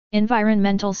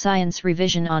Environmental Science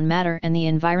Revision on Matter and the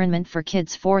Environment for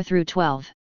Kids 4 through 12.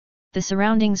 The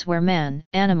surroundings where man,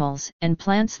 animals, and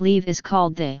plants live is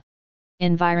called the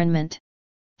environment.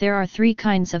 There are three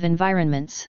kinds of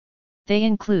environments. They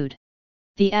include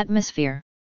the atmosphere,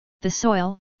 the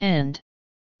soil, and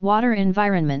water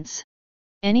environments.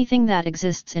 Anything that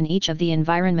exists in each of the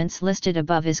environments listed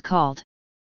above is called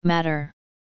matter.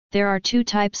 There are two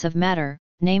types of matter,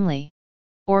 namely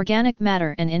organic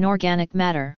matter and inorganic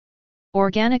matter.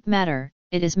 Organic matter,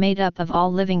 it is made up of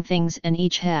all living things and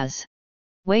each has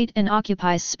weight and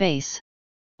occupies space.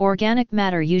 Organic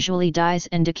matter usually dies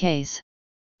and decays.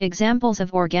 Examples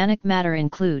of organic matter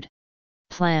include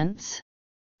plants,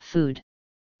 food,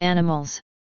 animals,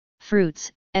 fruits,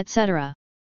 etc.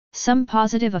 Some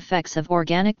positive effects of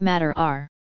organic matter are: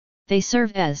 they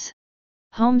serve as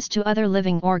homes to other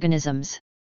living organisms.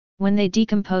 When they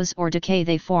decompose or decay,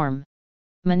 they form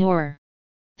manure.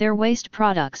 Their waste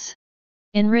products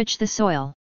enrich the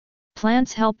soil.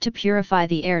 Plants help to purify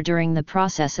the air during the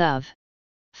process of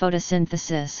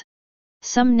photosynthesis.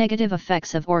 Some negative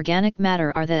effects of organic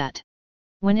matter are that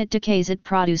when it decays, it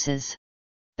produces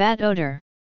bad odor.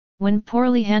 When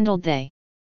poorly handled, they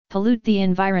pollute the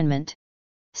environment.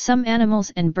 Some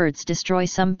animals and birds destroy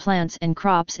some plants and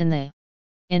crops in the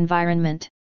environment.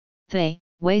 The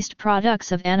waste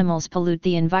products of animals pollute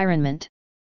the environment.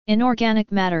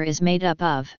 Inorganic matter is made up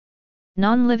of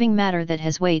non-living matter that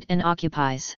has weight and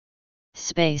occupies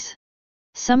space.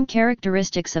 Some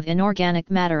characteristics of inorganic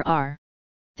matter are: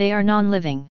 they are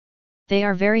non-living. They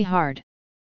are very hard.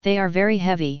 They are very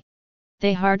heavy.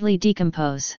 They hardly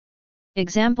decompose.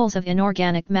 Examples of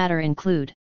inorganic matter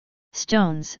include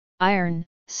stones, iron,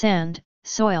 sand,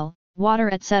 soil, water,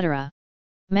 etc.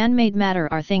 Man-made matter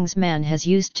are things man has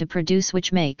used to produce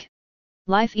which make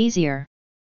life easier.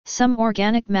 Some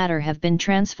organic matter have been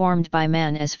transformed by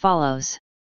man as follows: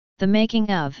 the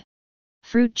making of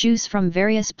fruit juice from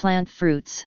various plant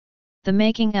fruits, the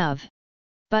making of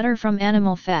butter from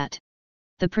animal fat,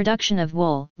 the production of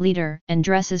wool, leather, and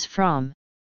dresses from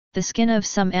the skin of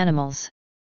some animals,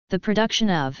 the production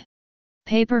of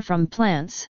paper from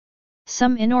plants.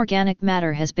 Some inorganic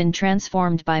matter has been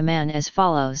transformed by man as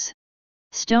follows: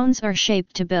 stones are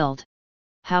shaped to build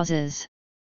houses.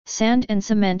 Sand and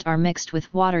cement are mixed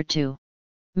with water to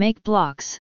make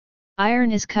blocks.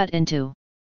 Iron is cut into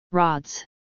rods.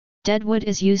 Dead wood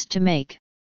is used to make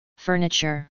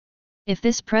furniture. If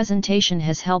this presentation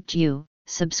has helped you,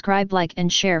 subscribe, like,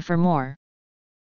 and share for more.